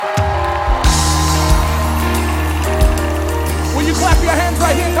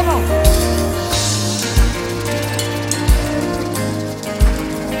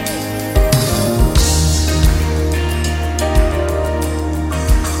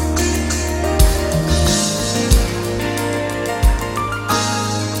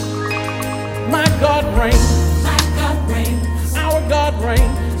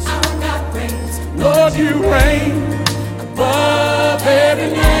reign above every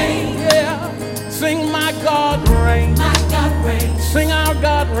name. Yeah. Sing my God reigns. My God reigns. Sing our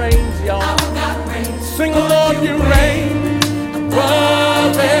God reigns, y'all. Our God reigns. Sing, Lord, you reign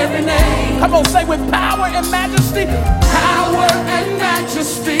above every name. Come on, say with power and majesty. Power and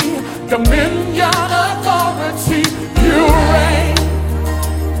majesty, dominion, authority, you reign.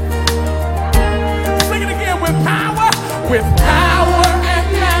 Sing it again with power and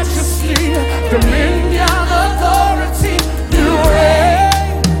majesty, dominion, authority, you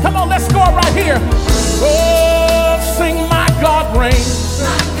reign. Come on, let's go right here. Oh, sing my God reigns.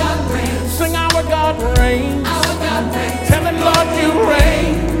 My God reigns. Sing our God reigns. Our God reigns. Tell him, Lord, you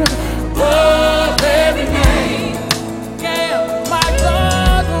reign above every name. Yeah, my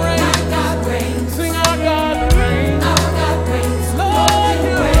God reigns. My God reigns. Sing our God reigns. Our God reigns. Lord,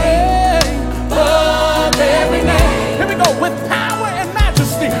 you reign above every name. Here we go, with power and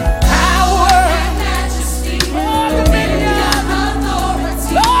majesty. Power And majesty. oh, dominion.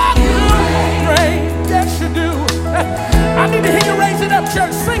 Authority. Lord, you reign. Yes, you do. I need to hear you raise it up,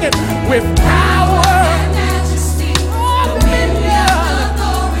 church. Sing it with power. And majesty. Dominion.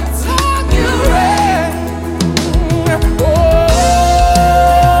 Authority. You reign.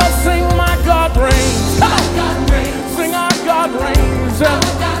 Oh, sing my God reigns. Come on. God reigns. Sing our God reigns. Our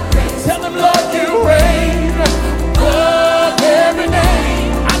God reigns. Tell him, Lord, you reign above every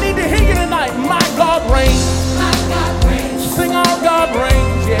name. I need to hear you tonight. My God reigns. My God reigns. Sing our God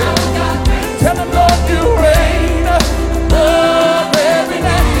reigns. Our Yeah. God reigns. Tell him, Lord, you reign above every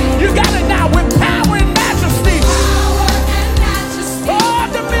name. You got it now with power and majesty. Power and majesty. Oh,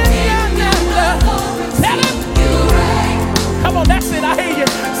 dominion and tell him. You reign. Come on, that's it. I hear you.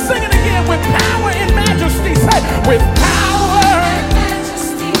 Sing it again with power and majesty. Say, with power,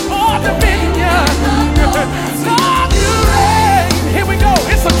 Majesty. oh, dominion. Lord, you reign. Here we go.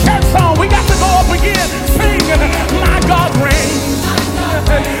 It's a church song. We got to go up again. Sing, my God reigns.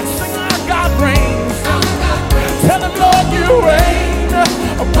 Sing, our God reigns. Our God reigns. Tell him, Lord, you reign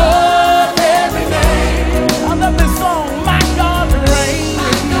above every name. I love this song. My God reigns.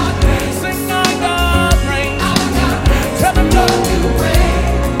 My God reigns. Sing, our God reigns. Our God reigns. Tell him, Lord, you Reign.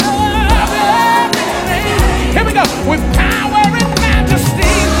 above every name. Here we go. With power and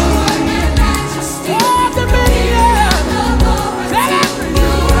majesty. Power and majesty. Oh, dominion. Tell him.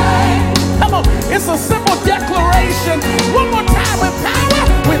 You reign. Come on. It's a simple declaration. One more time. With power.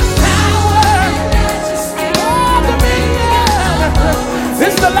 With power. Majesty. Oh, dominion.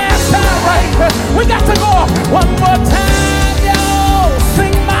 This is the last time, right? We got to go one more time, yo.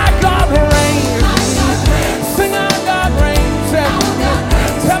 Sing my God reigns. My God reigns. Sing our God reigns. Our God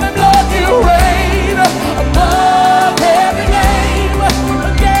reigns. Tell him, Lord, you reign above every name.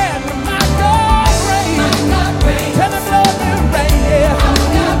 Again, my God reigns. My God reigns. Tell him, Lord, you reign. Yeah. Our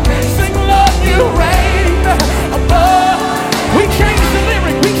God reigns. Sing, Lord, you reign above. We change the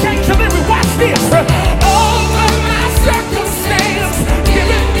lyric. We change the lyric. Watch this. Over my circumstance,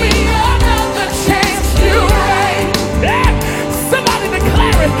 giving me another chance. You reign. Yeah. Somebody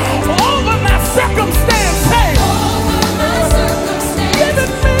declare it. Over my circumstance. Hey. Over my circumstance.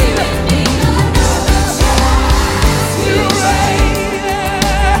 Giving me. Give me another chance. You reign.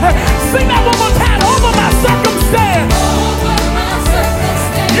 Yeah. Sing that one more time. Over my circumstance. Over my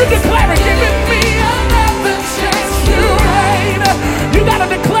circumstance. You declare it. Giving me another chance. You reign. You gotta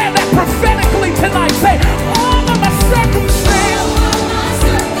declare that prophetically tonight. Say, over my circumstance. Over my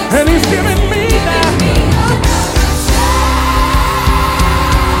circumstance. And he's giving me now. Give me another chance.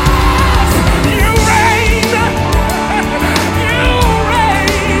 You reign. You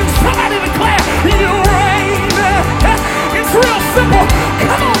reign. Somebody declare, you reign. It's real simple.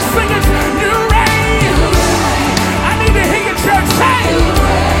 Come on, singers. You reign. I need to hear your church say.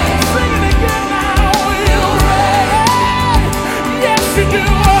 Sing it again now. You reign. Yes, you do.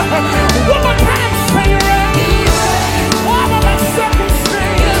 One more time, say you reign. Over my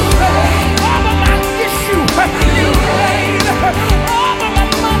circumstance. Over my issue. You reign. Over my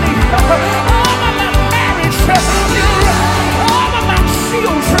money. Over my marriage. You reign. Over my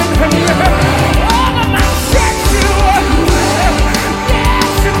children. Over my church.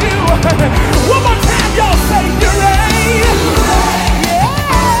 Yes, you do. One more time, y'all say you reign.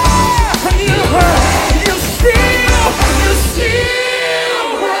 Yeah. You still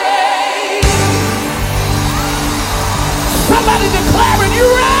reign. Somebody declaring you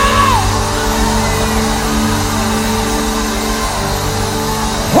reign.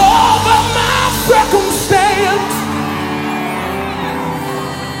 Over my circumstance.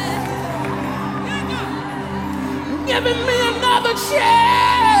 Giving me another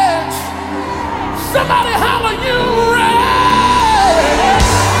chance. Somebody holler, you reign.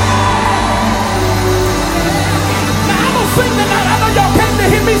 sing tonight. I know y'all came to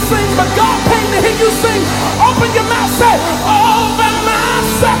hear me sing, but God came to hear you sing. Open your mouth, say,